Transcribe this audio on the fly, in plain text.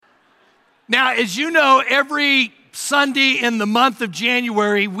Now, as you know, every Sunday in the month of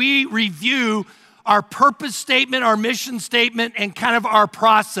January, we review our purpose statement, our mission statement, and kind of our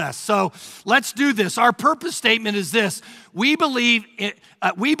process. So let's do this. Our purpose statement is this. We believe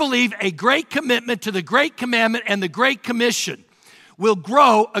a great commitment to the Great Commandment and the Great Commission will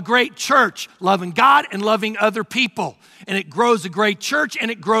grow a great church, loving God and loving other people. And it grows a great church and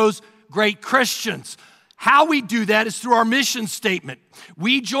it grows great Christians. How we do that is through our mission statement.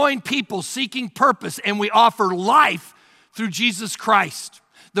 We join people seeking purpose and we offer life through Jesus Christ.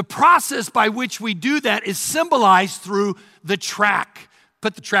 The process by which we do that is symbolized through the track.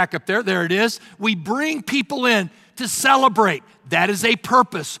 Put the track up there. There it is. We bring people in to celebrate. That is a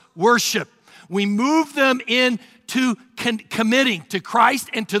purpose, worship. We move them into committing to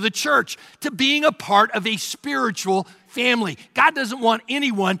Christ and to the church, to being a part of a spiritual family. God doesn't want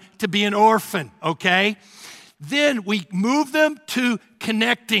anyone to be an orphan, okay? Then we move them to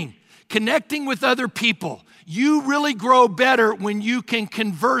connecting with other people. You really grow better when you can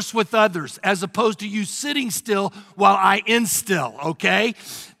converse with others as opposed to you sitting still while I instill, okay?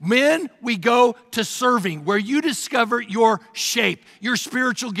 Men, we go to serving, where you discover your shape, your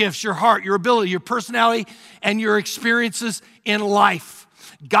spiritual gifts, your heart, your ability, your personality, and your experiences in life.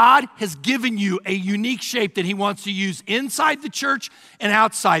 God has given you a unique shape that he wants to use inside the church and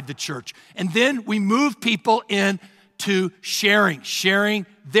outside the church. And then we move people into sharing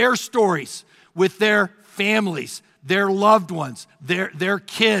their stories with their families, their loved ones, their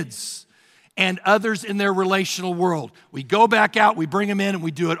kids, and others in their relational world. We go back out, we bring them in, and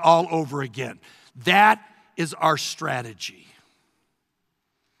we do it all over again. That is our strategy.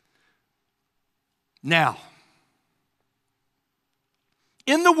 Now,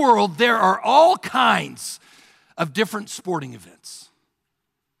 in the world, there are all kinds of different sporting events.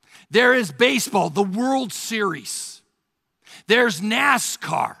 There is baseball, the World Series. There's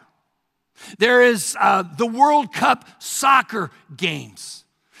NASCAR. There is the World Cup soccer games.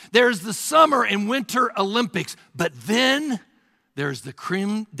 There's the Summer and Winter Olympics. But then there's the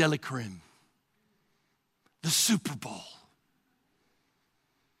creme de la creme, the Super Bowl.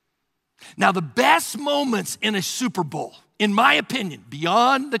 Now, the best moments in a Super Bowl, in my opinion,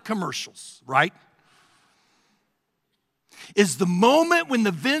 beyond the commercials, right, is the moment when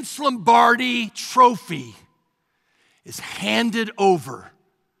the Vince Lombardi trophy is handed over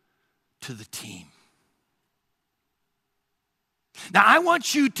to the team. Now, I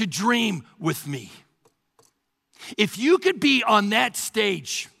want you to dream with me. If you could be on that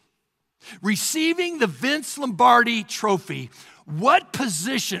stage receiving the Vince Lombardi trophy, what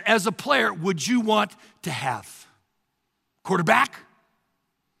position as a player would you want to have? Quarterback?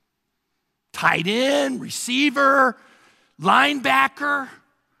 Tight end? Receiver? Linebacker?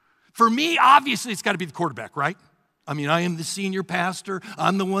 For me, obviously, it's got to be the quarterback, right? I mean, I am the senior pastor.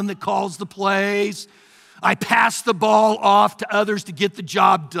 I'm the one that calls the plays. I pass the ball off to others to get the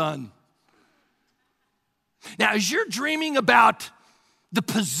job done. Now, as you're dreaming about the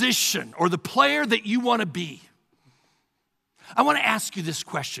position or the player that you want to be, I want to ask you this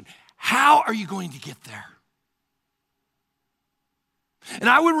question. How are you going to get there? And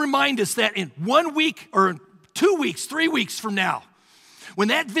I would remind us that in 1 week or 2 weeks, 3 weeks from now, when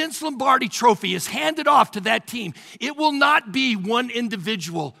that Vince Lombardi trophy is handed off to that team, it will not be one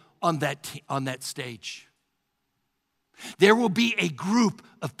individual on that stage. There will be a group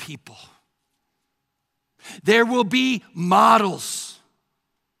of people. There will be models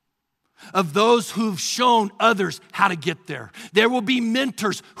of those who've shown others how to get there. There will be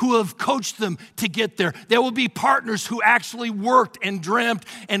mentors who have coached them to get there. There will be partners who actually worked and dreamt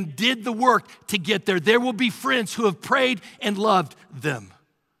and did the work to get there. There will be friends who have prayed and loved them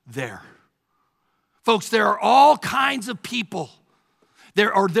there. Folks, there are all kinds of people.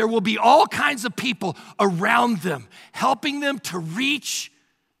 There will be all kinds of people around them, helping them to reach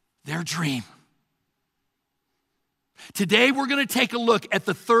their dream. Today, we're going to take a look at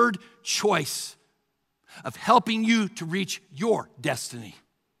the third choice of helping you to reach your destiny,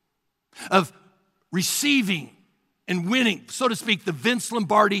 of receiving and winning, so to speak, the Vince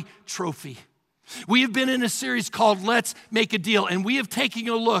Lombardi trophy. We have been in a series called Let's Make a Deal, and we have taken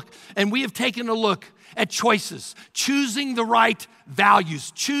a look at choices, choosing the right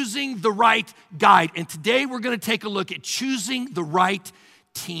values, choosing the right guide. And today we're going to take a look at choosing the right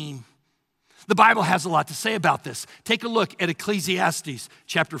team. The Bible has a lot to say about this. Take a look at Ecclesiastes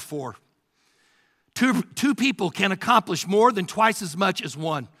chapter 4. Two people can accomplish more than twice as much as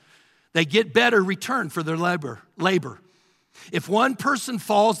one. They get better return for their labor. If one person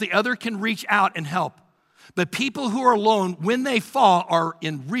falls, the other can reach out and help. But people who are alone, when they fall, are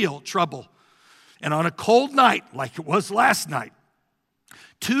in real trouble. And on a cold night, like it was last night,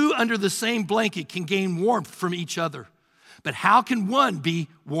 Two under the same blanket can gain warmth from each other, but how can one be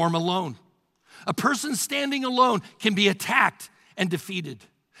warm alone? A person standing alone can be attacked and defeated,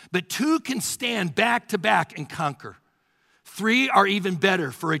 but two can stand back to back and conquer. Three are even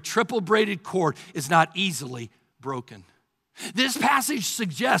better, for a triple braided cord is not easily broken. This passage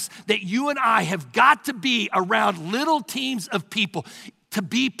suggests that you and I have got to be around little teams of people to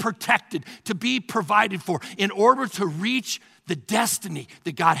be protected, to be provided for, in order to reach the destiny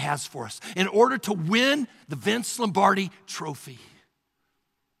that God has for us, in order to win the Vince Lombardi Trophy.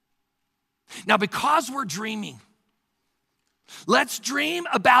 Now, because we're dreaming, let's dream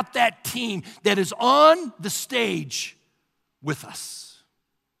about that team that is on the stage with us.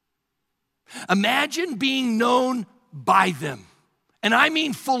 Imagine being known by them, and I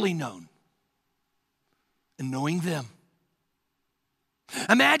mean fully known, and knowing them.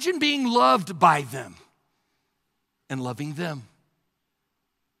 Imagine being loved by them and loving them.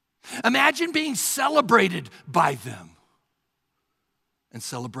 Imagine being celebrated by them and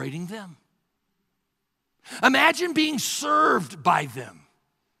celebrating them. Imagine being served by them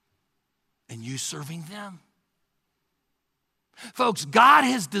and you serving them. Folks, God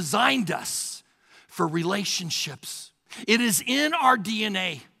has designed us for relationships. It is in our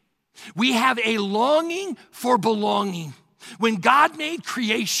DNA. We have a longing for belonging. When God made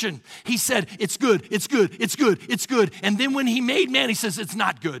creation, he said, it's good, it's good, it's good, it's good. And then when he made man, he says, it's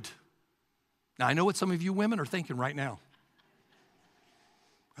not good. Now, I know what some of you women are thinking right now.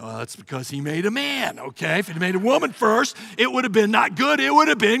 Oh, that's because he made a man, okay? If he made a woman first, it would have been not good, it would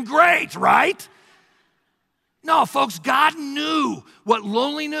have been great, right? No, folks, God knew what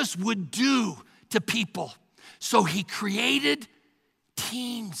loneliness would do to people. So he created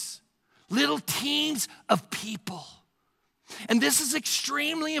teams, little teams of people. And this is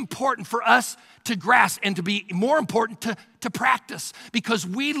extremely important for us to grasp and to be more important to practice, because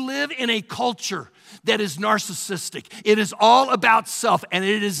we live in a culture that is narcissistic. It is all about self, and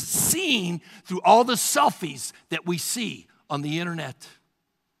it is seen through all the selfies that we see on the internet.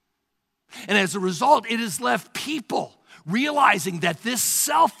 And as a result, it has left people realizing that this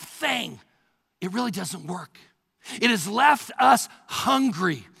self thing, it really doesn't work. It has left us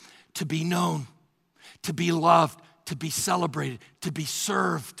hungry to be known, to be loved, to be celebrated, to be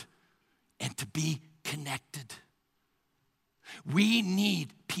served, and to be connected. We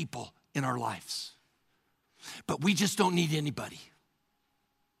need people in our lives, but we just don't need anybody.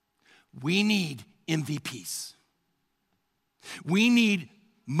 We need MVPs. We need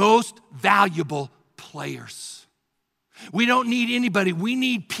most valuable players. We don't need anybody. We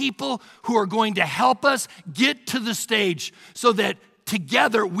need people who are going to help us get to the stage so that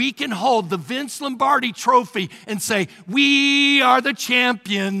together we can hold the Vince Lombardi Trophy and say, we are the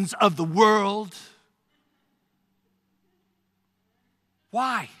champions of the world.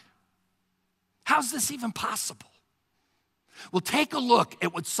 Why? How's this even possible? Well, take a look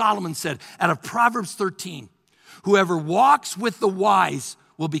at what Solomon said out of Proverbs 13. Whoever walks with the wise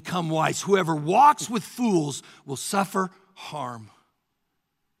will become wise. Whoever walks with fools will suffer harm.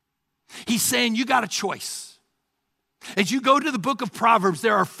 He's saying you got a choice. As you go to the book of Proverbs,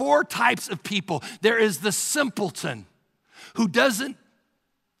 there are 4 types of people. There is the simpleton who doesn't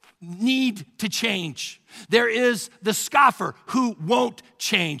need to change. There is the scoffer who won't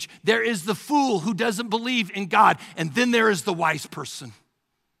change. There is the fool who doesn't believe in God. And then there is the wise person.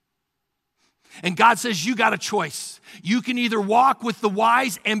 And God says you got a choice. You can either walk with the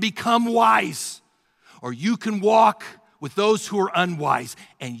wise and become wise, or you can walk with those who are unwise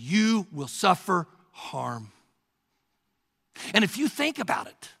and you will suffer harm. And if you think about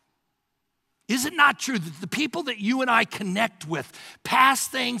it, is it not true that the people that you and I connect with pass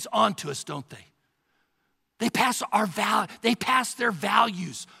things on to us, don't they? They pass their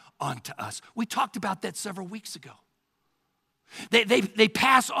values on to us. We talked about that several weeks ago. They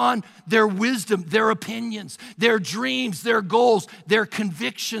pass on their wisdom, their opinions, their dreams, their goals, their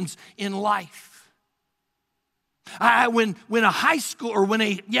convictions in life. When a high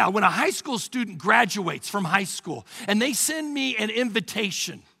school student graduates from high school and they send me an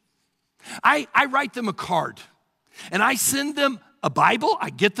invitation, I write them a card and I send them a Bible, I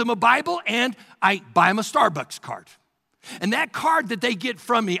get them a Bible, and I buy them a Starbucks card. And that card that they get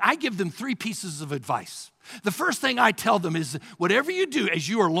from me, I give them 3 pieces of advice. The first thing I tell them is whatever you do as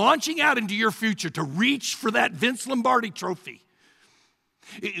you are launching out into your future to reach for that Vince Lombardi Trophy,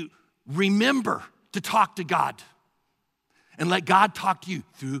 remember to talk to God and let God talk to you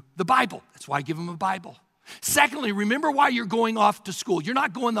through the Bible. That's why I give them a Bible. Secondly, remember why you're going off to school. You're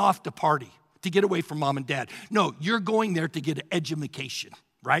not going off to party to get away from mom and dad. No, you're going there to get an education,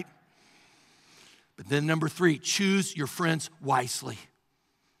 right? But then number 3, choose your friends wisely.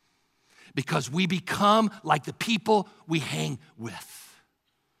 because we become like the people we hang with.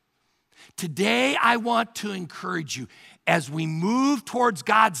 Today, I want to encourage you as we move towards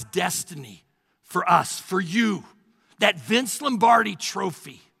God's destiny for us, for you, that Vince Lombardi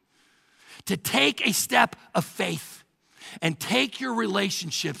trophy, to take a step of faith and take your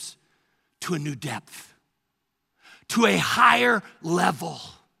relationships to a new depth, to a higher level.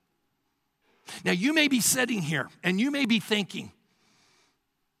 Now, you may be sitting here and you may be thinking,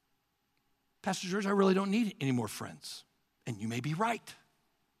 Pastor George, I really don't need any more friends. And you may be right.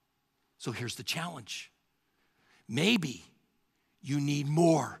 So here's the challenge. Maybe you need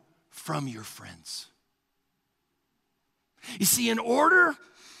more from your friends. You see, in order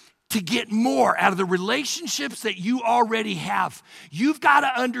to get more out of the relationships that you already have, you've got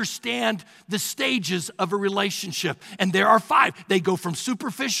to understand the stages of a relationship. And there are 5. They go from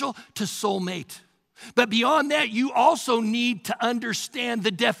superficial to soulmate. But beyond that, you also need to understand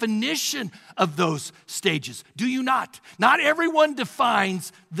the definition of those stages. Do you not? Not everyone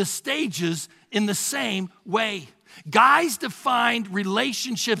defines the stages in the same way. Guys define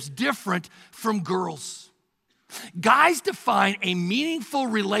relationships different from girls. Guys define a meaningful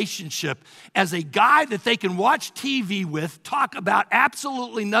relationship as a guy that they can watch TV with, talk about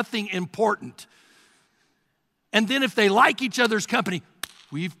absolutely nothing important. And then if they like each other's company,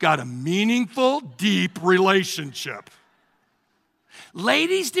 we've got a meaningful, deep relationship.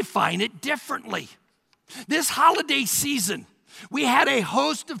 Ladies define it differently. This holiday season, we had a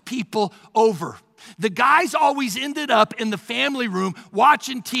host of people over. The guys always ended up in the family room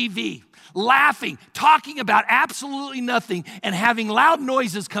watching TV, laughing, talking about absolutely nothing, and having loud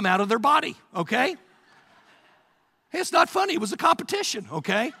noises come out of their body, okay? Hey, it's not funny, it was a competition,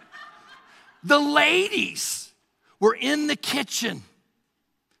 okay? The ladies were in the kitchen,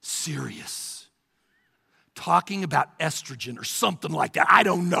 serious, talking about estrogen or something like that. I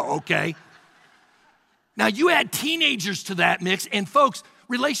don't know, okay? Now, you add teenagers to that mix, and folks,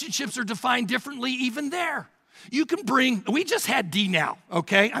 relationships are defined differently even there. You can bring, we just had D now,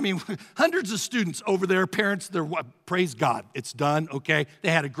 okay? I mean, hundreds of students over there, parents, praise God, it's done, okay? They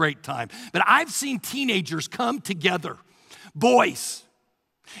had a great time. But I've seen teenagers come together, boys,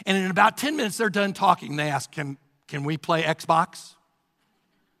 and in about 10 minutes, they're done talking. They ask, can we play Xbox?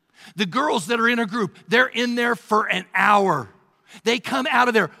 The girls that are in a group, they're in there for an hour. They come out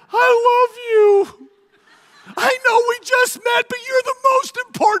of there, I love you. I know we just met, but you're the most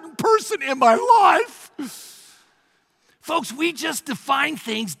important person in my life. Folks, we just define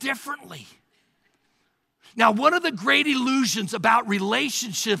things differently. Now, one of the great illusions about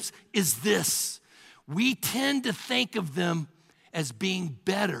relationships is this. We tend to think of them as being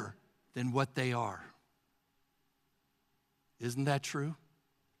better than what they are. Isn't that true?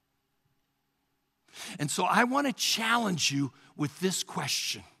 And so I want to challenge you with this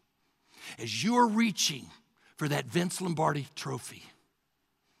question. As you are reaching for that Vince Lombardi trophy,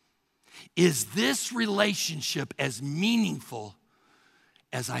 is this relationship as meaningful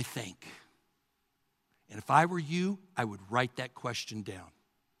as I think? And if I were you, I would write that question down.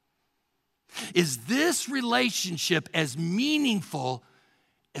 Is this relationship as meaningful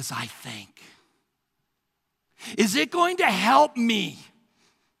as I think? Is it going to help me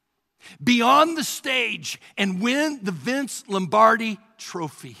beyond the stage and win the Vince Lombardi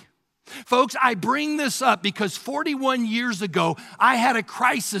trophy? Folks, I bring this up because 41 years ago, I had a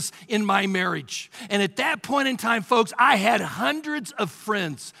crisis in my marriage. And at that point in time, folks, I had hundreds of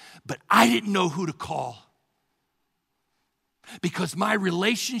friends, but I didn't know who to call because my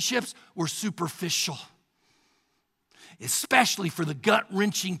relationships were superficial, especially for the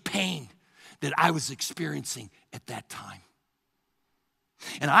gut-wrenching pain that I was experiencing at that time.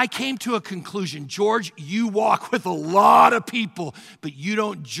 And I came to a conclusion, George, you walk with a lot of people, but you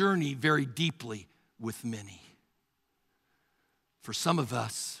don't journey very deeply with many. For some of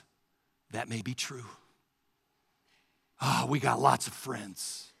us, that may be true. We got lots of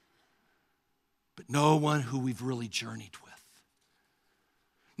friends, but no one who we've really journeyed with.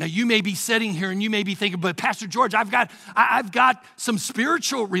 Now, you may be sitting here and you may be thinking, but Pastor George, I've got some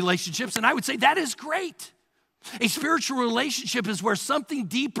spiritual relationships, and I would say that is great. A spiritual relationship is where something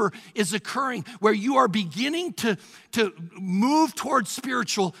deeper is occurring, where you are beginning to move towards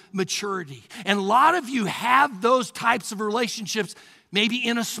spiritual maturity. And a lot of you have those types of relationships, maybe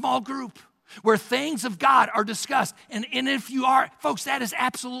in a small group, where things of God are discussed. And if you are, folks, that is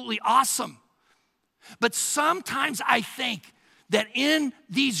absolutely awesome. But sometimes I think that in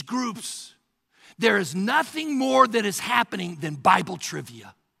these groups, there is nothing more that is happening than Bible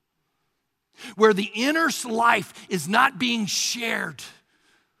trivia, where the inner life is not being shared,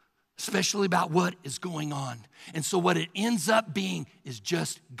 especially about what is going on. And so what it ends up being is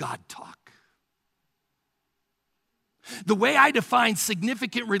just God talk. The way I define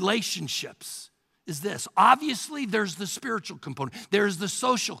significant relationships is this. Obviously, there's the spiritual component, there's the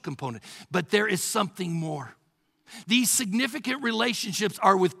social component, but there is something more. These significant relationships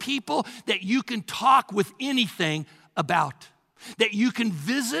are with people that you can talk with anything about, that you can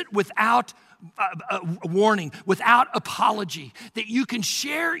visit without warning, without apology, that you can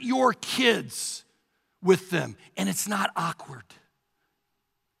share your kids with them, and it's not awkward.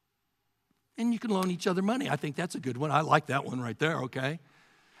 And you can loan each other money. I think that's a good one. I like that one right there, okay?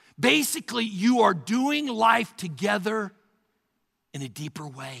 Basically, you are doing life together in a deeper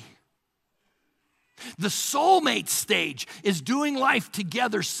way. The soulmate stage is doing life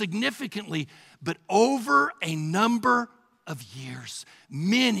together significantly, but over a number of years,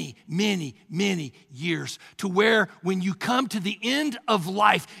 many, many, many years, to where when you come to the end of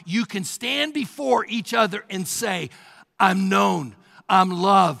life, you can stand before each other and say, I'm known, I'm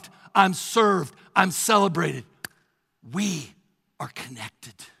loved, I'm served, I'm celebrated. We are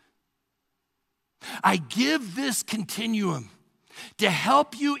connected. I give this continuum to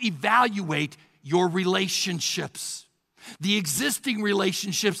help you evaluate your relationships, the existing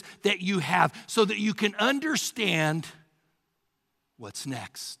relationships that you have, so that you can understand what's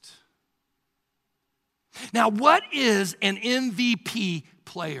next. Now, what is an MVP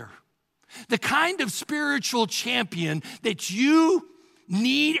player? The kind of spiritual champion that you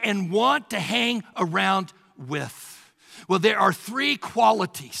need and want to hang around with. Well, there are three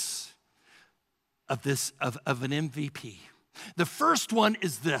qualities of an MVP. The first one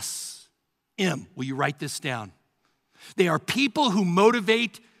is this. M, will you write this down? They are people who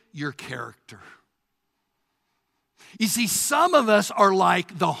motivate your character. You see, some of us are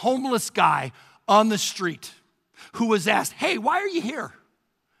like the homeless guy on the street who was asked, hey, why are you here?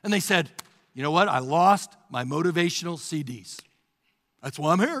 And they said, you know what? I lost my motivational CDs. That's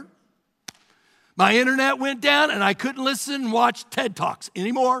why I'm here. My internet went down and I couldn't listen and watch TED Talks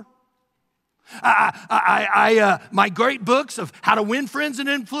anymore. My great books of how to win friends and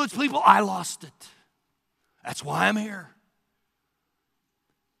influence people, I lost it. That's why I'm here.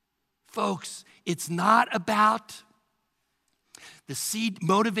 Folks, it's not about the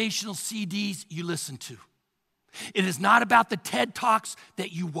motivational CDs you listen to. It is not about the TED Talks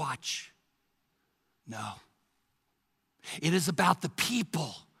that you watch. No. It is about the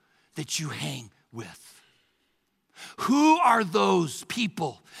people that you hang with. Who are those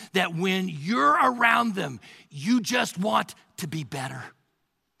people that when you're around them, you just want to be better?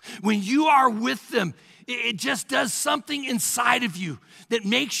 When you are with them, it just does something inside of you that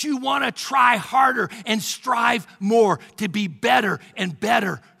makes you want to try harder and strive more to be better and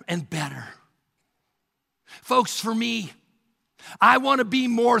better and better. Folks, for me, I want to be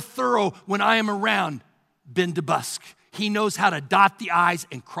more thorough when I am around Ben DeBusk. He knows how to dot the I's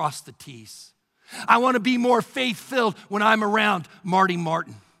and cross the T's. I want to be more faith-filled when I'm around Marty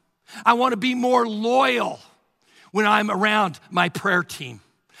Martin. I want to be more loyal when I'm around my prayer team.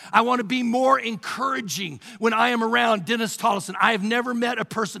 I want to be more encouraging when I am around Dennis Tollison. I have never met a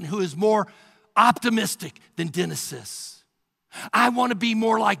person who is more optimistic than Dennis is. I want to be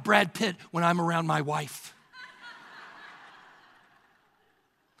more like Brad Pitt when I'm around my wife.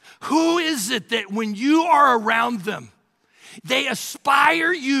 Who is it that when you are around them, they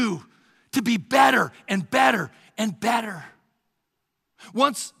aspire you to be better and better and better?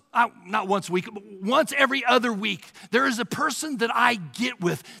 Not once a week, but once every other week, there is a person that I get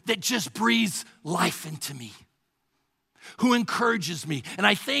with that just breathes life into me, who encourages me. And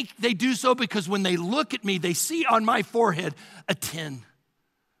I think they do so because when they look at me, they see on my forehead a 10.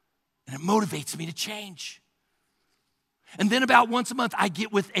 And it motivates me to change. And then about once a month, I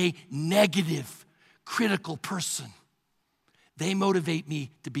get with a negative, critical person. They motivate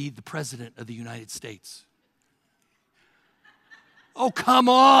me to be the president of the United States. Oh, come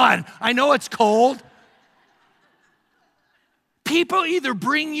on. I know it's cold. People either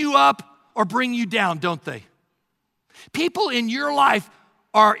bring you up or bring you down, don't they? People in your life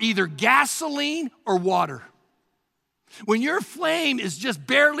are either gasoline or water. When your flame is just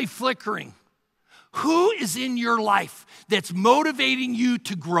barely flickering, who is in your life that's motivating you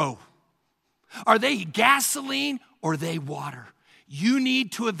to grow? Are they gasoline or are they water? You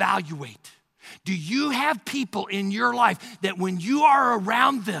need to evaluate. Do you have people in your life that when you are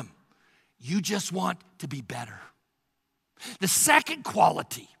around them, you just want to be better? The second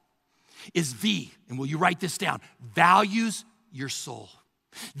quality is V, and will you write this down? Values your soul.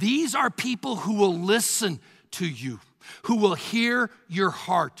 These are people who will listen to you, who will hear your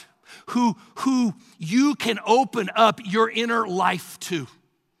heart, who you can open up your inner life to,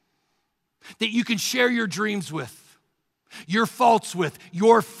 that you can share your dreams with, your faults with,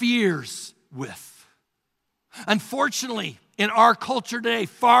 your fears with. Unfortunately, in our culture today,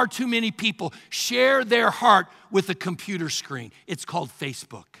 far too many people share their heart with a computer screen. It's called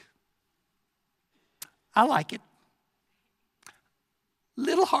Facebook. I like it.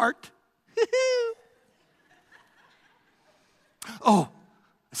 Little heart. Oh,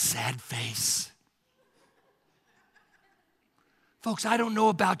 a sad face. Folks, I don't know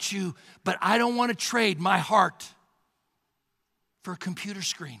about you, but I don't want to trade my heart for a computer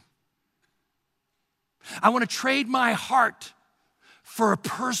screen. I want to trade my heart for a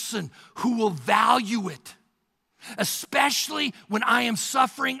person who will value it, especially when I am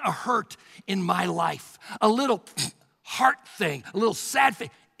suffering a hurt in my life. A little heart thing, a little sad thing,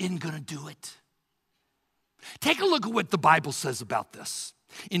 isn't going to do it. Take a look at what the Bible says about this.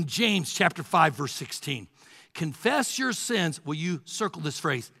 In James chapter 5, verse 16, confess your sins, will you circle this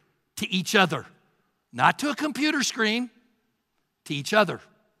phrase, to each other, not to a computer screen, to each other.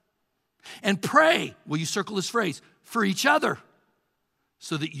 And pray, will you circle this phrase, for each other,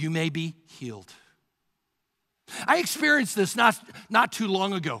 so that you may be healed. I experienced this not too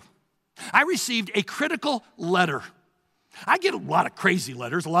long ago. I received a critical letter. I get a lot of crazy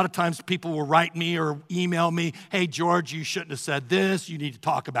letters. A lot of times people will write me or email me, hey, George, you shouldn't have said this. You need to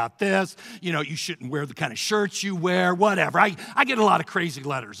talk about this. You know, you shouldn't wear the kind of shirts you wear, whatever. I get a lot of crazy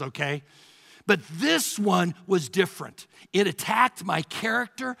letters, okay? But this one was different. It attacked my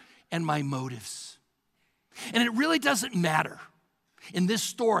character and my motives. And it really doesn't matter in this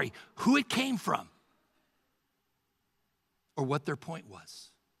story who it came from or what their point was.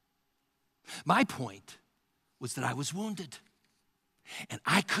 My point was that I was wounded and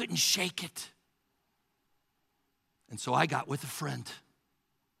I couldn't shake it. And so I got with a friend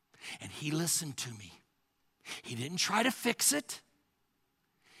and he listened to me. He didn't try to fix it.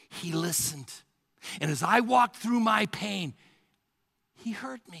 He listened. And as I walked through my pain, he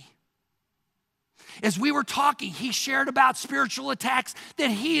heard me. As we were talking, he shared about spiritual attacks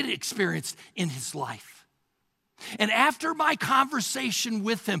that he had experienced in his life. And after my conversation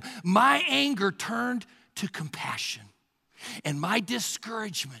with him, my anger turned to compassion, and my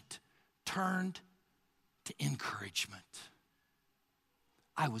discouragement turned to encouragement.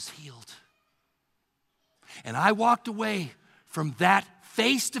 I was healed. And I walked away from that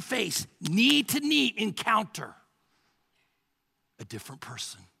face-to-face, knee-to-knee encounter a different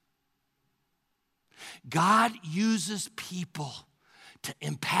person. God uses people to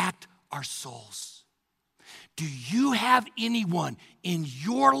impact our souls. Do you have anyone in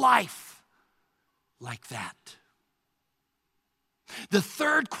your life like that? The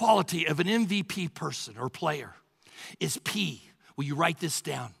third quality of an MVP person or player is P. Will you write this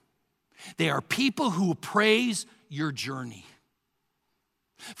down? They are people who praise your journey.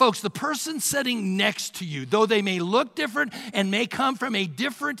 Folks, the person sitting next to you, though they may look different and may come from a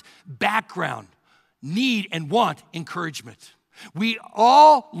different background, need and want encouragement. We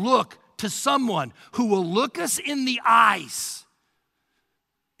all look to someone who will look us in the eyes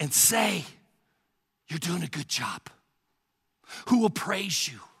and say, you're doing a good job, who will praise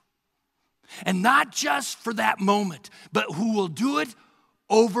you. And not just for that moment, but who will do it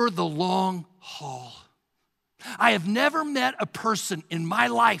over the long haul. I have never met a person in my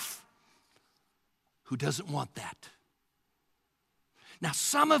life who doesn't want that. Now,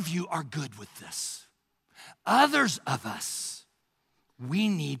 some of you are good with this. Others of us, we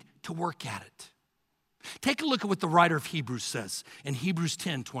need to work at it. Take a look at what the writer of Hebrews says in Hebrews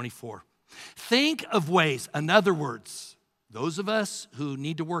 10:24. Think of ways, in other words, those of us who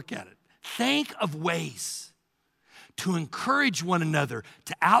need to work at it, think of ways to encourage one another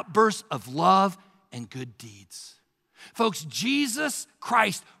to outbursts of love and good deeds. Folks, Jesus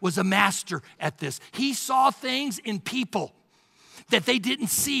Christ was a master at this. He saw things in people that they didn't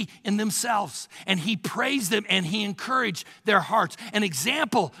see in themselves, and he praised them and he encouraged their hearts. An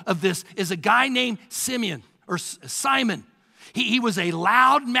example of this is a guy named Simon. He was a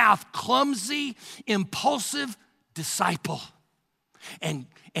loud-mouthed, clumsy, impulsive disciple. And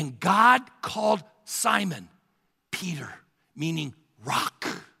God called Simon Peter, meaning rock.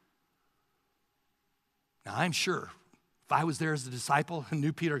 Now, I'm sure if I was there as a disciple and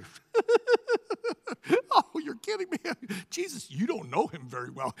knew Peter, oh, you're kidding me. Jesus, you don't know him very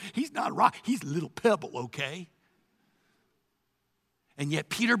well. He's not a rock. He's a little pebble, okay? And yet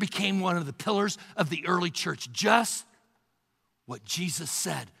Peter became one of the pillars of the early church, just what Jesus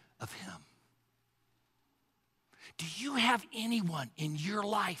said of him. Do you have anyone in your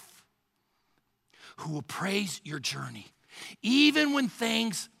life who will praise your journey, even when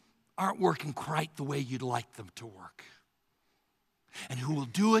things aren't working quite the way you'd like them to work, and who will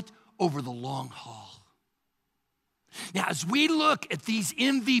do it over the long haul? Now, as we look at these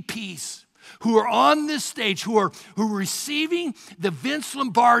MVPs who are on this stage, who are receiving the Vince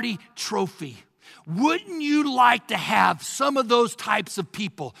Lombardi trophy. Wouldn't you like to have some of those types of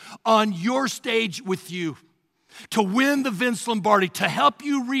people on your stage with you to win the Vince Lombardi, to help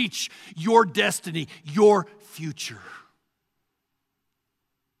you reach your destiny, your future?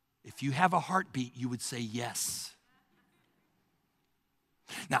 If you have a heartbeat, you would say yes.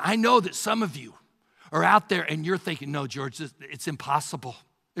 Now, I know that some of you are out there and you're thinking, no, George, it's impossible.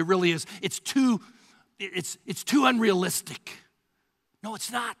 It really is. It's too unrealistic. No,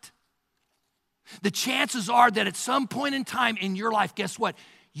 it's not. The chances are that at some point in time in your life, guess what?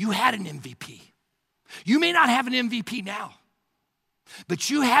 You had an MVP. You may not have an MVP now, but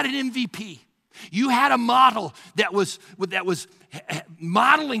you had an MVP. You had a model that was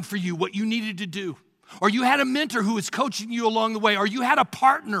modeling for you what you needed to do. Or you had a mentor who was coaching you along the way. Or you had a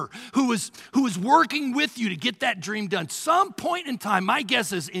partner who was working with you to get that dream done. Some point in time, my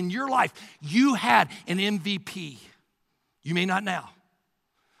guess is in your life, you had an MVP. You may not now.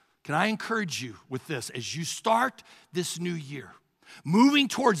 Can I encourage you with this? As you start this new year, moving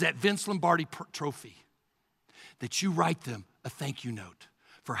towards that Vince Lombardi trophy, that you write them a thank you note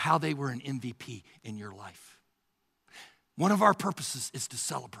for how they were an MVP in your life. One of our purposes is to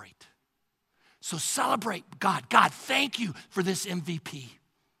celebrate. So celebrate God. God, thank you for this MVP.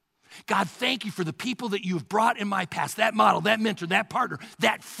 God, thank you for the people that you have brought in my past, that model, that mentor, that partner,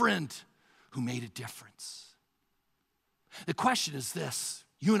 that friend who made a difference. The question is this.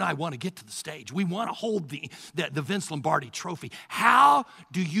 You and I want to get to the stage. We want to hold the Vince Lombardi trophy. How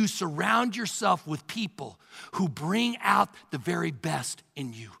do you surround yourself with people who bring out the very best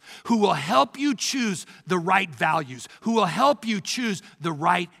in you, who will help you choose the right values, who will help you choose the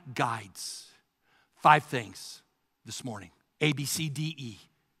right guides? 5 things this morning. A, B, C, D, E.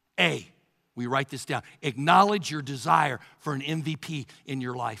 A, we write this down. Acknowledge your desire for an MVP in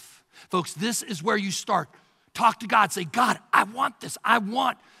your life. Folks, this is where you start. Talk to God. Say, God, I want this. I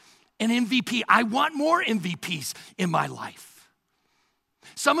want an MVP. I want more MVPs in my life.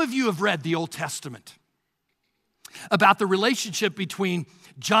 Some of you have read the Old Testament about the relationship between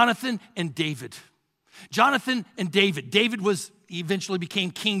Jonathan and David. Jonathan and David. David eventually became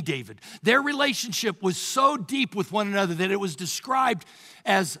King David. Their relationship was so deep with one another that it was described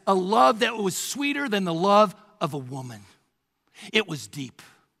as a love that was sweeter than the love of a woman. It was deep.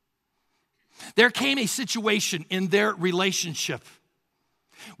 There came a situation in their relationship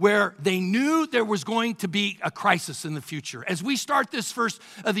where they knew there was going to be a crisis in the future. As we start this first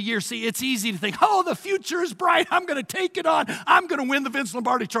of the year, see, it's easy to think, oh, the future is bright. I'm going to take it on. I'm going to win the Vince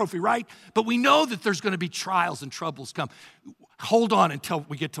Lombardi trophy, right? But we know that there's going to be trials and troubles come. Hold on until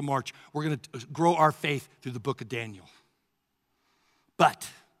we get to March. We're going to grow our faith through the book of Daniel. But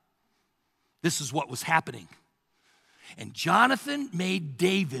this is what was happening. And Jonathan made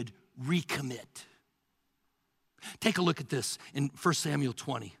David recommit. Take a look at this in 1 Samuel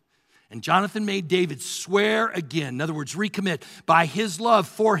 20. And Jonathan made David swear again, in other words, recommit, by his love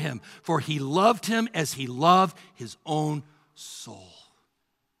for him, for he loved him as he loved his own soul.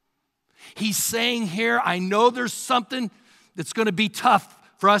 He's saying here, I know there's something that's going to be tough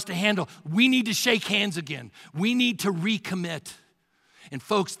for us to handle. We need to shake hands again. We need to recommit. And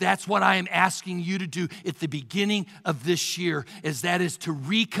folks, that's what I am asking you to do at the beginning of this year, is to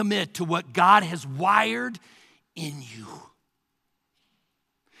recommit to what God has wired in you.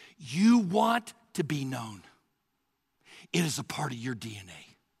 You want to be known. It is a part of your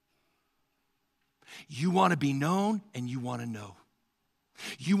DNA. You want to be known and you want to know.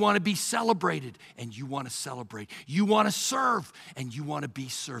 You want to be celebrated and you want to celebrate. You want to serve and you want to be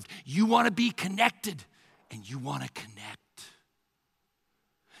served. You want to be connected and you want to connect.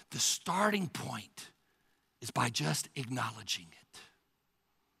 The starting point is by just acknowledging it.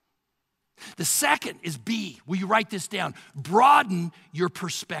 The second is B. Will you write this down? Broaden your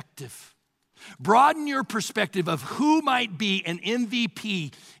perspective. Broaden your perspective of who might be an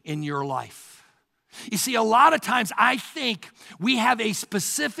MVP in your life. You see, a lot of times I think we have a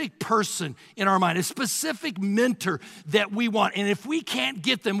specific person in our mind, a specific mentor that we want. And if we can't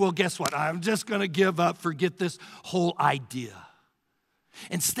get them, well, guess what? I'm just going to give up, forget this whole idea.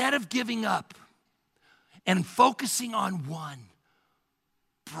 Instead of giving up and focusing on one,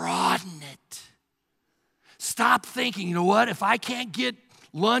 broaden it. Stop thinking, you know what, if I can't get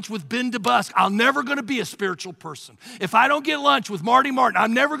lunch with Ben DeBusk, I'm never going to be a spiritual person. If I don't get lunch with Marty Martin,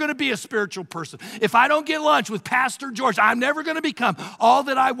 I'm never going to be a spiritual person. If I don't get lunch with Pastor George, I'm never going to become all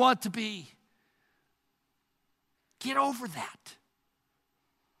that I want to be. Get over that.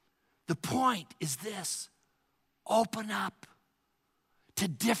 The point is this: open up to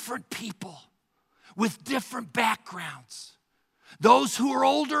different people with different backgrounds. those who are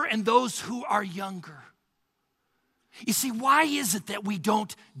older and those who are younger. You see, why is it that we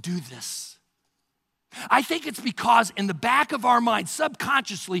don't do this? I think it's because in the back of our mind,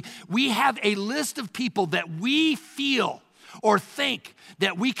 subconsciously, we have a list of people that we feel or think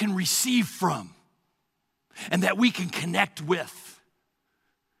that we can receive from and that we can connect with.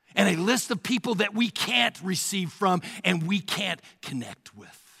 And a list of people that we can't receive from and we can't connect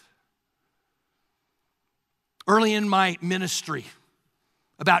with. Early in my ministry,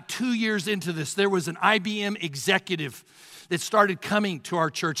 about 2 years into this, there was an IBM executive that started coming to our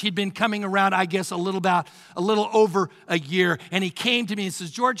church. He'd been coming around, I guess, a little over a year. And he came to me and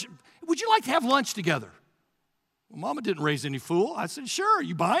says, George, would you like to have lunch together? Well, Mama didn't raise any fool. I said, sure,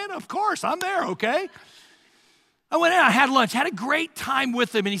 you buying? Of course, I'm there, okay? I went in, I had lunch, had a great time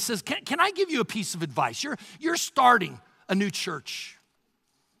with him. And he says, can I give you a piece of advice? You're starting a new church.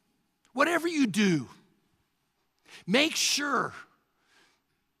 Whatever you do, make sure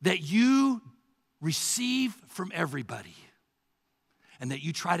that you receive from everybody and that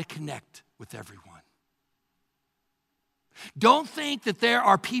you try to connect with everyone. Don't think that there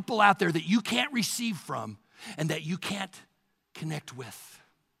are people out there that you can't receive from and that you can't connect with.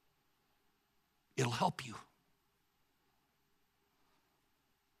 It'll help you.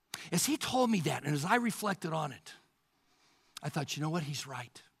 As he told me that, and as I reflected on it, I thought, you know what, he's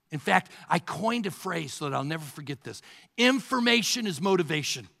right. In fact, I coined a phrase so that I'll never forget this. Information is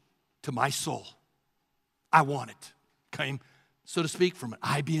motivation to my soul. I want it. Came, so to speak, from an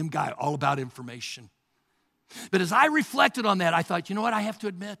IBM guy, all about information. But as I reflected on that, I thought, you know what, I have to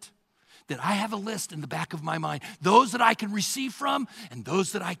admit that I have a list in the back of my mind. Those that I can receive from and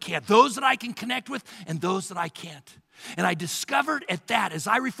those that I can't. Those that I can connect with and those that I can't. And I discovered at that, as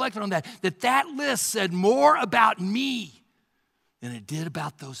I reflected on that list said more about me than it did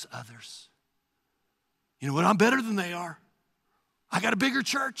about those others. You know what? I'm better than they are. I got a bigger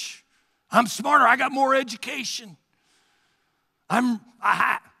church. I'm smarter. I got more education. I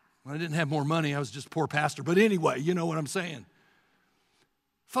didn't have more money. I was just a poor pastor. But anyway, you know what I'm saying.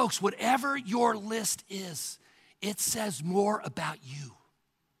 Folks, whatever your list is, it says more about you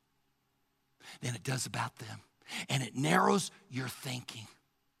than it does about them. And it narrows your thinking.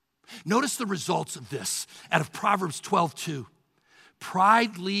 Notice the results of this out of Proverbs 12:2.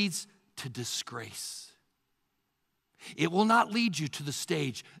 Pride leads to disgrace. It will not lead you to the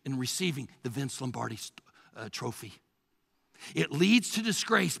stage in receiving the Vince Lombardi trophy. It leads to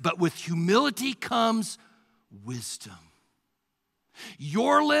disgrace, but with humility comes wisdom.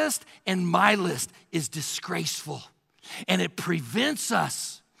 Your list and my list is disgraceful, and it prevents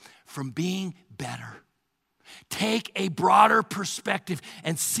us from being better. Take a broader perspective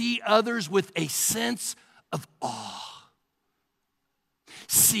and see others with a sense of awe.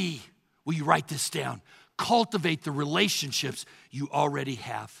 C, will you write this down? Cultivate the relationships you already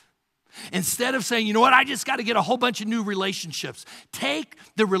have. Instead of saying, you know what, I just got to get a whole bunch of new relationships. Take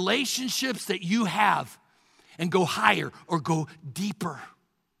the relationships that you have and go higher or go deeper.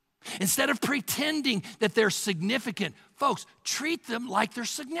 Instead of pretending that they're significant, folks, treat them like they're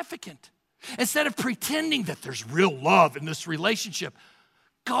significant. Instead of pretending that there's real love in this relationship,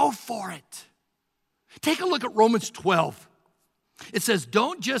 go for it. Take a look at Romans 12. It says,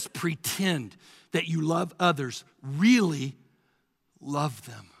 don't just pretend that you love others, really love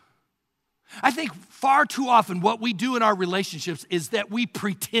them. I think far too often what we do in our relationships is that we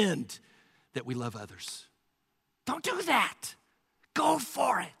pretend that we love others. Don't do that. Go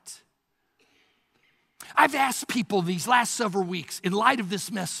for it. I've asked people these last several weeks, in light of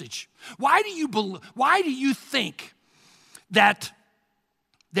this message, why do you think that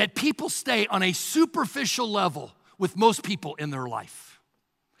people stay on a superficial level with most people in their life?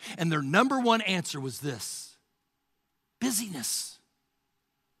 And their number one answer was this: busyness.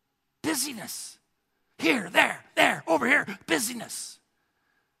 Busyness. Here, there, over here, busyness.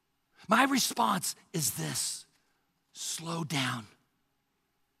 My response is this: slow down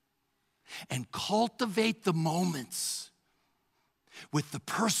and cultivate the moments with the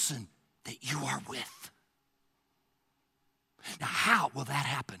person that you are with. Now, how will that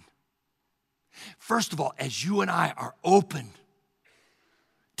happen? First of all, as you and I are open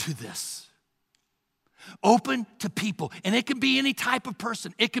to this, open to people. And it can be any type of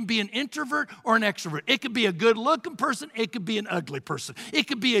person. It can be an introvert or an extrovert. It could be a good-looking person. It could be an ugly person. It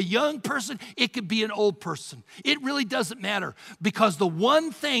could be a young person. It could be an old person. It really doesn't matter, because the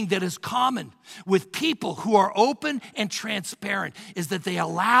one thing that is common with people who are open and transparent is that they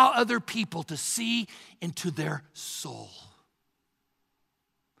allow other people to see into their soul.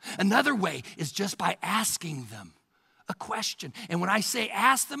 Another way is just by asking them a question. And when I say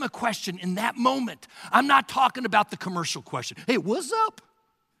ask them a question in that moment, I'm not talking about the commercial question. Hey, what's up?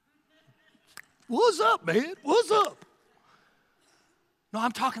 What's up, man? What's up? No,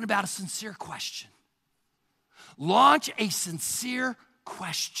 I'm talking about a sincere question. Launch a sincere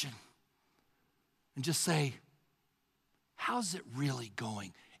question and just say, how's it really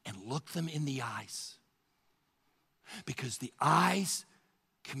going? And look them in the eyes. Because the eyes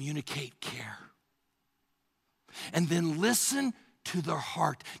communicate care. And then listen to their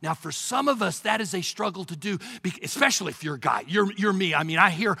heart. Now, for some of us, that is a struggle to do, especially if you're a guy. You're me. I mean, I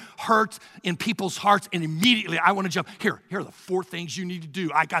hear hurt in people's hearts, and immediately I want to jump. Here are the 4 things you need to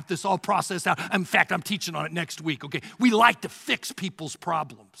do. I got this all processed out. In fact, I'm teaching on it next week, okay? We like to fix people's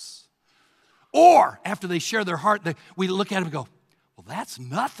problems. Or, after they share their heart, we look at them and go, well, that's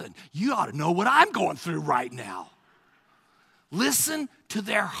nothing. You ought to know what I'm going through right now. Listen to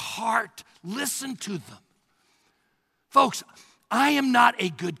their heart. Listen to them. Folks, I am not a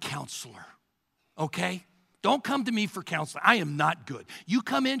good counselor, okay? Don't come to me for counseling. I am not good. You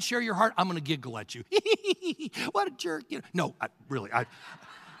come in, share your heart, I'm going to giggle at you. What a jerk. No,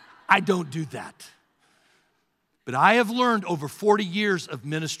 I don't do that. But I have learned over 40 years of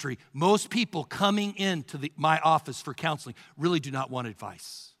ministry, most people coming into my office for counseling really do not want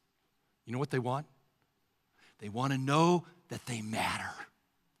advice. You know what they want? They want to know that they matter.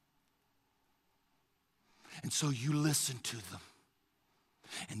 And so you listen to them.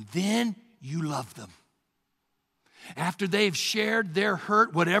 And then you love them. After they've shared their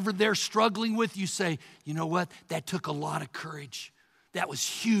hurt, whatever they're struggling with, you say, you know what? That took a lot of courage. That was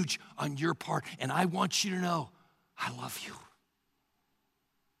huge on your part. And I want you to know, I love you.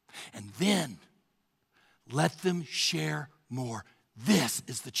 And then let them share more. This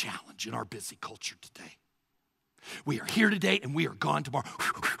is the challenge in our busy culture today. We are here today and we are gone tomorrow.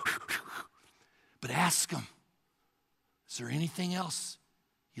 But ask them, is there anything else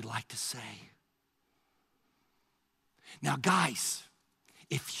you'd like to say? Now, guys,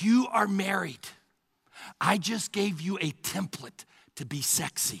 if you are married, I just gave you a template to be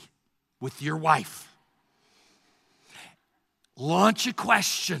sexy with your wife. Launch a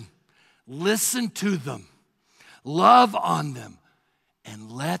question, listen to them, love on them,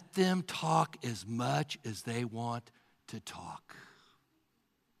 and let them talk as much as they want to talk.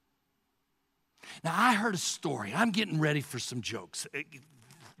 Now, I heard a story. I'm getting ready for some jokes.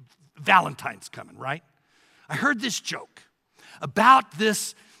 Valentine's coming, right? I heard this joke about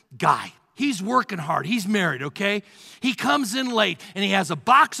this guy. He's working hard. He's married, okay? He comes in late, and he has a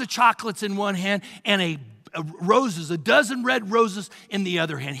box of chocolates in one hand and a dozen red roses in the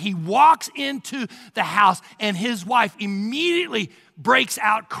other hand. He walks into the house, and his wife immediately breaks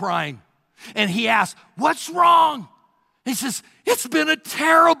out crying. And he asks, what's wrong? He says, it's been a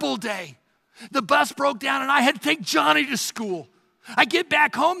terrible day. The bus broke down, and I had to take Johnny to school. I get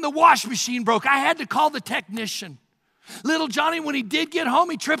back home, the wash machine broke. I had to call the technician. Little Johnny, when he did get home,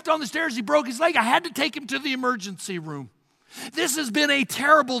 he tripped on the stairs. He broke his leg. I had to take him to the emergency room. This has been a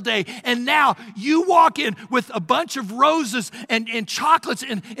terrible day. And now you walk in with a bunch of roses and chocolates,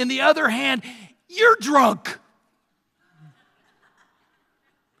 and in the other hand, you're drunk.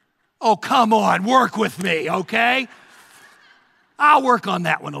 Oh, come on, work with me, okay? I'll work on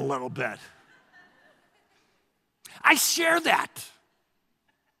that one a little bit. I share that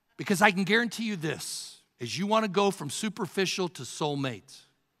because I can guarantee you this, as you want to go from superficial to soulmates,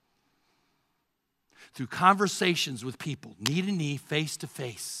 through conversations with people, knee to knee, face to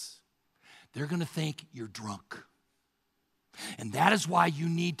face, they're going to think you're drunk. And that is why you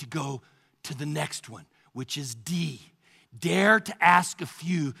need to go to the next one, which is D. Dare to ask a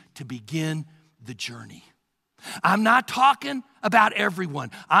few to begin the journey. I'm not talking about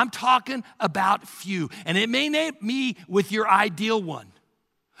everyone. I'm talking about few. And it may not be with your ideal one,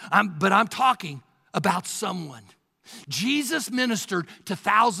 but I'm talking about someone. Jesus ministered to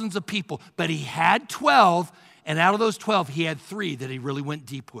thousands of people, but he had 12, and out of those 12, he had 3 that he really went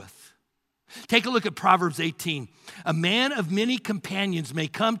deep with. Take a look at Proverbs 18. A man of many companions may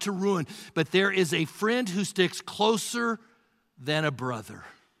come to ruin, but there is a friend who sticks closer than a brother.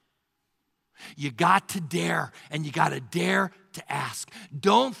 You got to dare, and you got to dare to ask.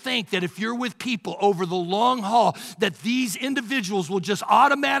 Don't think that if you're with people over the long haul that these individuals will just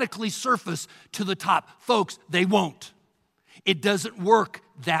automatically surface to the top. Folks, they won't. It doesn't work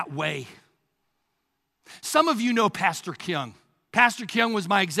that way. Some of you know Pastor Kyung. Pastor Kyung was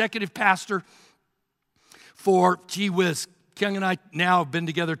my executive pastor for, gee whiz, Kyung and I now have been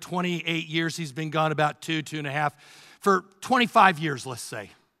together 28 years. He's been gone about 2.5, for 25 years, let's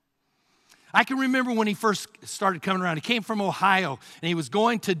say. I can remember when he first started coming around. He came from Ohio, and he was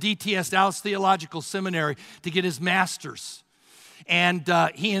going to DTS, Dallas Theological Seminary, to get his master's. And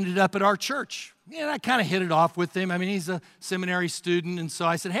he ended up at our church. And I kind of hit it off with him. I mean, he's a seminary student. And so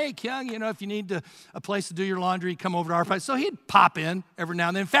I said, hey, Kyung, if you need a place to do your laundry, come over to our place. So he'd pop in every now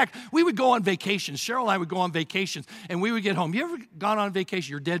and then. In fact, we would go on vacations. Cheryl and I would go on vacations, and we would get home. You ever gone on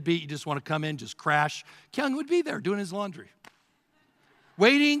vacation? You're deadbeat. You just want to come in, just crash. Kyung would be there doing his laundry,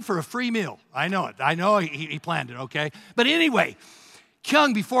 waiting for a free meal. I know it. I know he planned it, okay? But anyway,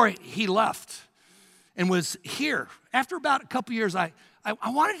 Kyung, before he left and was here, after about a couple years, I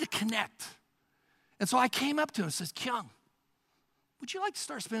wanted to connect. And so I came up to him and says, Kyung, would you like to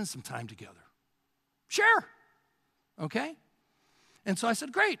start spending some time together? Sure. Okay? And so I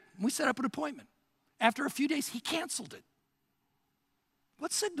said, great. We set up an appointment. After a few days, he canceled it.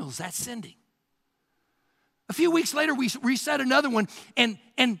 What signal is that sending? A few weeks later, we reset another one, and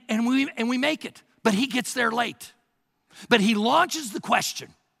we make it. But he gets there late. But he launches the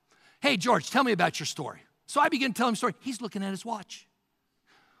question, hey, George, tell me about your story. So I begin to tell him a story. He's looking at his watch.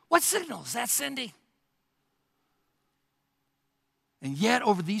 What signal is that sending? And yet,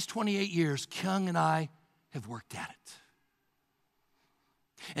 over these 28 years, Kyung and I have worked at it.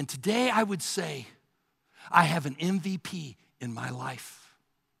 And today, I would say, I have an MVP in my life.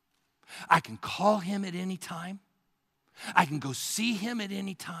 I can call him at any time. I can go see him at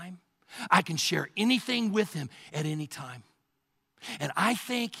any time. I can share anything with him at any time. And I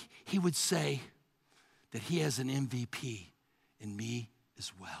think he would say that he has an MVP in me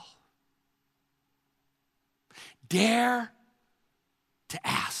as well. Dare to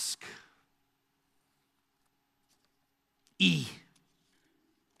ask. E.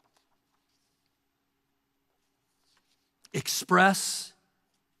 Express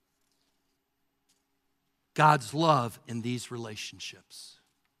God's love in these relationships.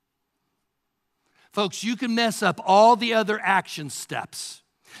 Folks, you can mess up all the other action steps,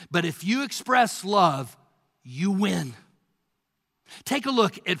 but if you express love, you win. Take a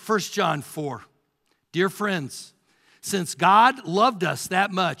look at 1 John 4. Dear friends, since God loved us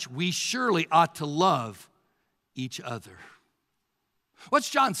that much, we surely ought to love each other. What's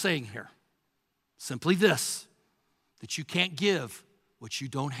John saying here? Simply this, that you can't give what you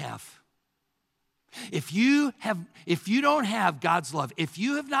don't have. If you don't have God's love, if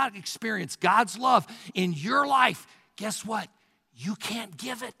you have not experienced God's love in your life, guess what? You can't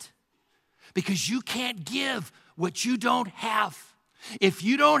give it, because you can't give what you don't have. If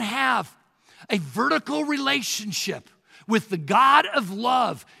you don't have a vertical relationship with the God of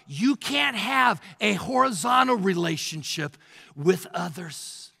love, you can't have a horizontal relationship with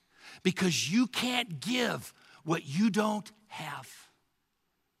others, because you can't give what you don't have.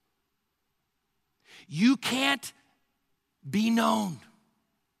 You can't be known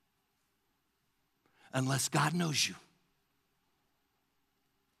unless God knows you.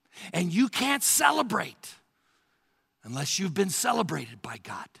 And you can't celebrate unless you've been celebrated by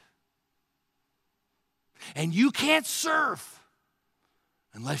God. And you can't serve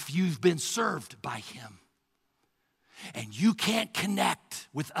unless you've been served by Him. And you can't connect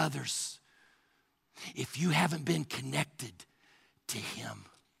with others if you haven't been connected to Him.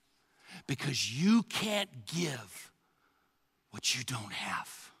 Because you can't give what you don't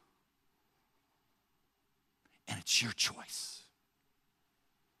have. And it's your choice.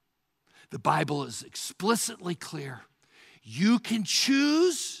 The Bible is explicitly clear. You can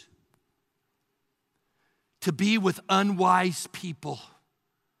choose to be with unwise people,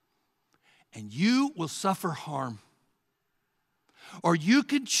 and you will suffer harm. Or you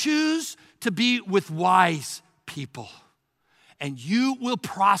can choose to be with wise people, and you will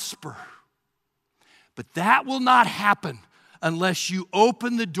prosper. But that will not happen unless you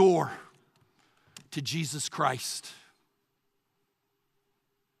open the door to Jesus Christ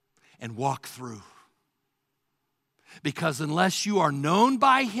and walk through. Because unless you are known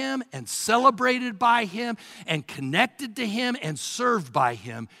by Him and celebrated by Him and connected to Him and served by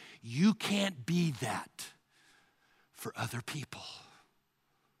Him, you can't be that for other people.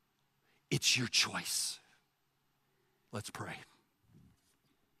 It's your choice. Let's pray.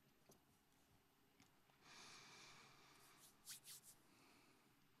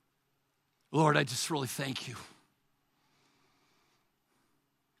 Lord, I just really thank you.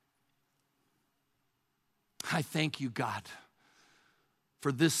 I thank you, God,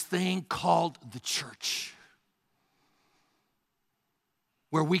 for this thing called the church,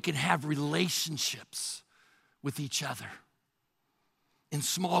 where we can have relationships with each other in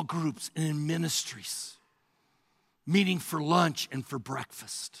small groups and in ministries, meeting for lunch and for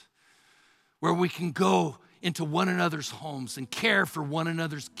breakfast, where we can go into one another's homes and care for one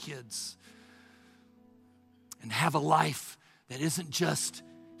another's kids, and have a life that isn't just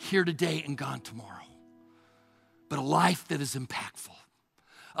here today and gone tomorrow, but a life that is impactful,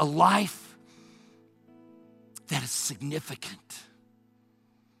 a life that is significant,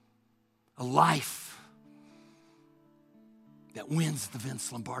 a life that wins the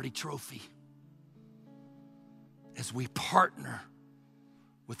Vince Lombardi Trophy as we partner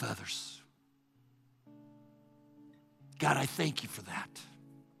with others. God, I thank you for that.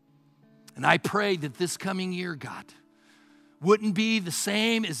 And I pray that this coming year, God, wouldn't be the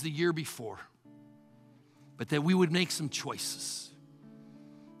same as the year before, but that we would make some choices,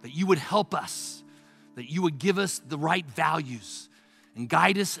 that you would help us, that you would give us the right values and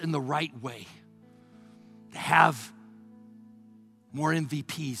guide us in the right way to have more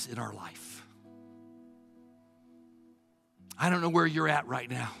MVPs in our life. I don't know where you're at right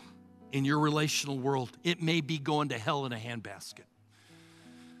now in your relational world. It may be going to hell in a handbasket.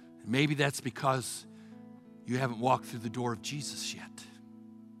 Maybe that's because you haven't walked through the door of Jesus yet.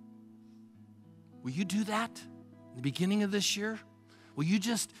 Will you do that in the beginning of this year? Will you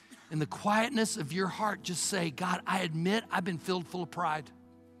just, in the quietness of your heart, just say, God, I admit I've been filled full of pride.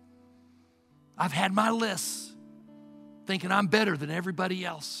 I've had my lists, thinking I'm better than everybody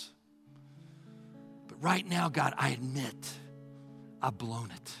else. But right now, God, I admit I've blown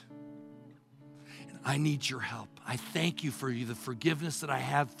it. And I need your help. I thank you for the forgiveness that I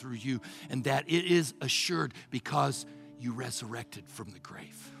have through you, and that it is assured because you resurrected from the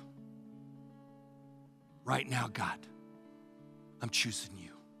grave. Right now, God, I'm choosing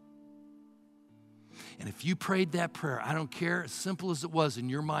you. And if you prayed that prayer, I don't care, as simple as it was in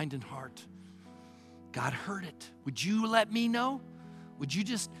your mind and heart, God heard it. Would you let me know? Would you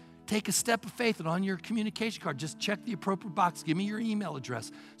just take a step of faith and on your communication card, just check the appropriate box, give me your email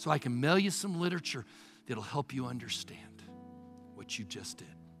address so I can mail you some literature that'll help you understand what you just did.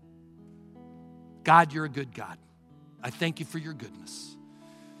 God, you're a good God. I thank you for your goodness.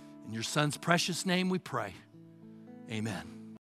 In your son's precious name we pray. Amen.